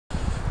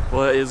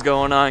What is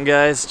going on,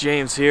 guys?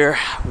 James here.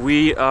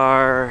 We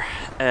are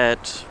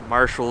at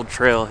Marshall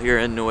Trail here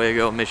in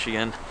Newaygo,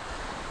 Michigan.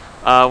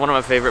 One of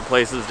my favorite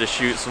places to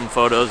shoot some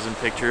photos and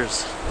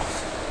pictures.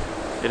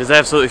 It is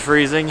absolutely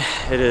freezing.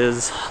 It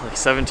is like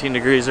 17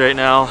 degrees right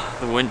now.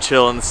 The wind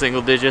chill in the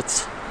single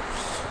digits.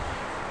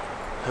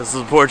 This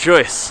is a poor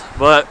choice,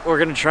 but we're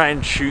gonna try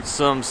and shoot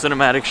some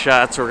cinematic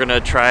shots. We're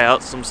gonna try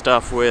out some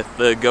stuff with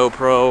the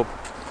GoPro,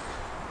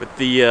 with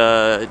the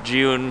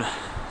Zhiyun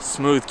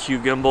Smooth-Q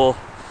Gimbal,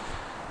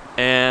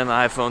 and the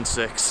iPhone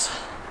 6.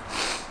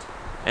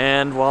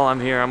 And while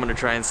I'm here, I'm going to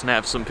try and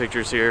snap some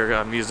pictures here.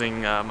 I'm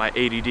using my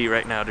 80D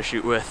right now to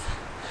shoot with.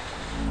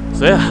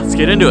 So yeah, let's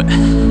get into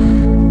it.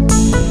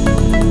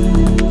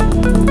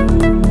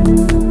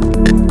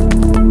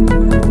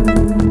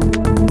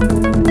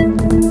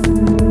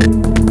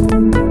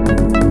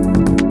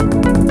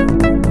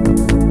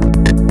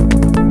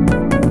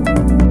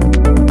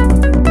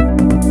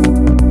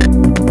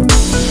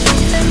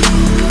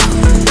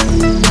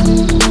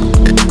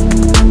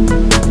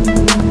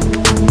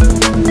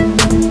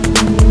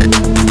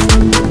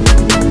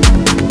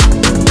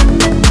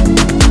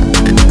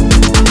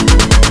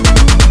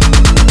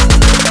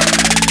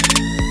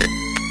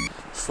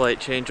 Slight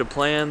change of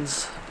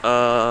plans.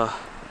 My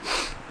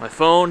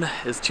phone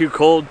is too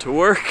cold to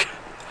work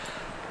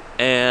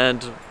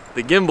and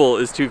the gimbal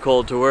is too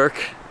cold to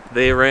work.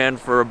 They ran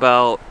for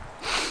about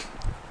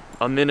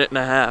a minute and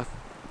a half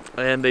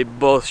and they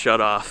both shut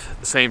off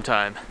at the same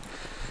time.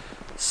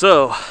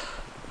 So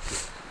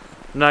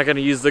I'm not going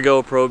to use the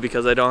GoPro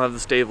because I don't have the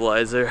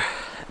stabilizer,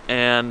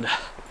 and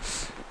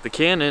the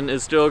Canon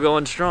is still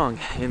going strong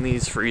in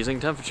these freezing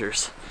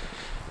temperatures.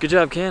 Good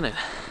job, Canon.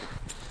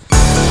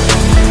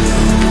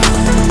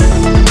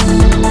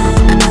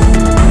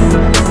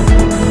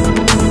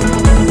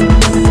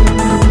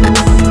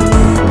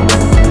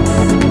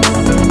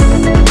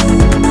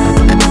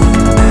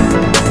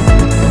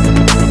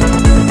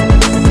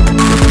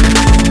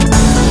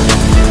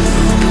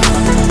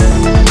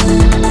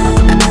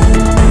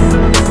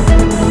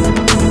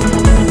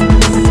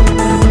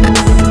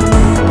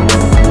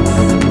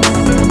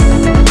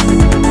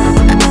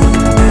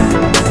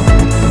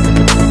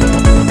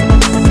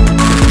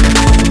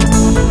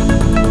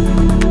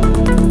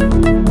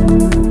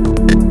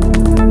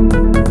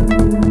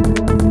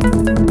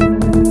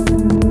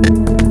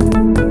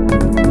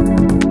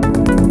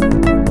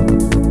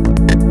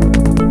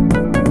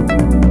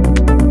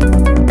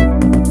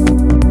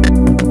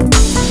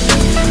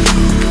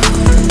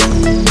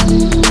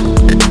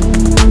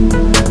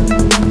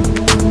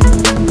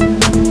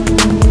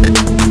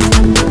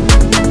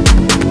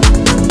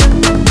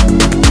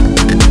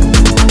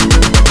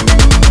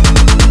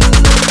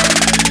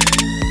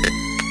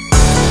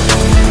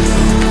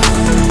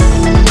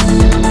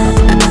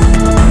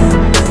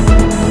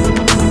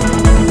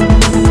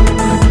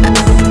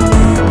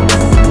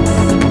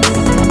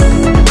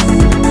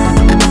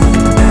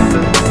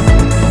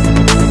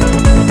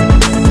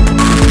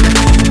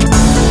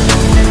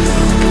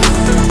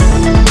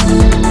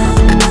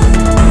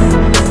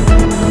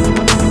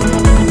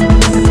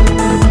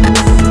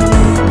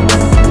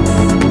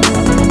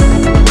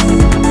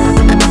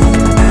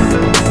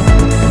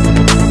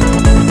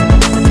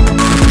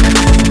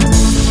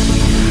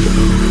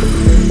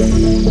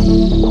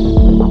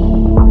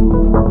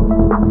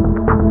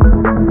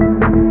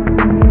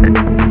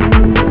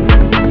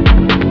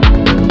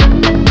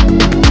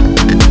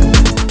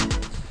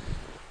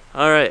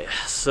 Alright,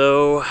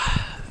 so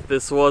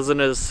this wasn't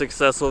as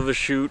successful of a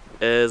shoot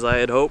as I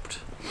had hoped.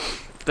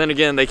 Then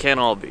again, they can't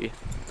all be.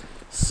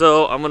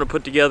 So I'm going to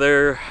put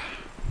together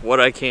what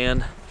I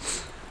can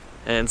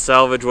and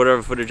salvage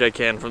whatever footage I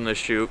can from this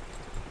shoot.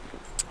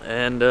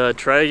 And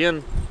try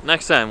again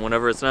next time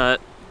whenever it's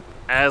not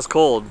as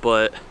cold,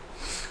 but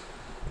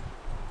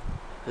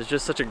it's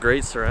just such a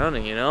great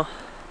surrounding, you know?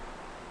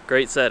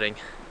 Great setting.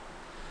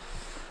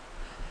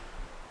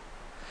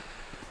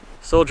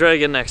 So we'll try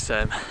again next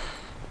time.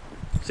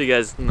 See you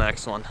guys in the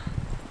next one.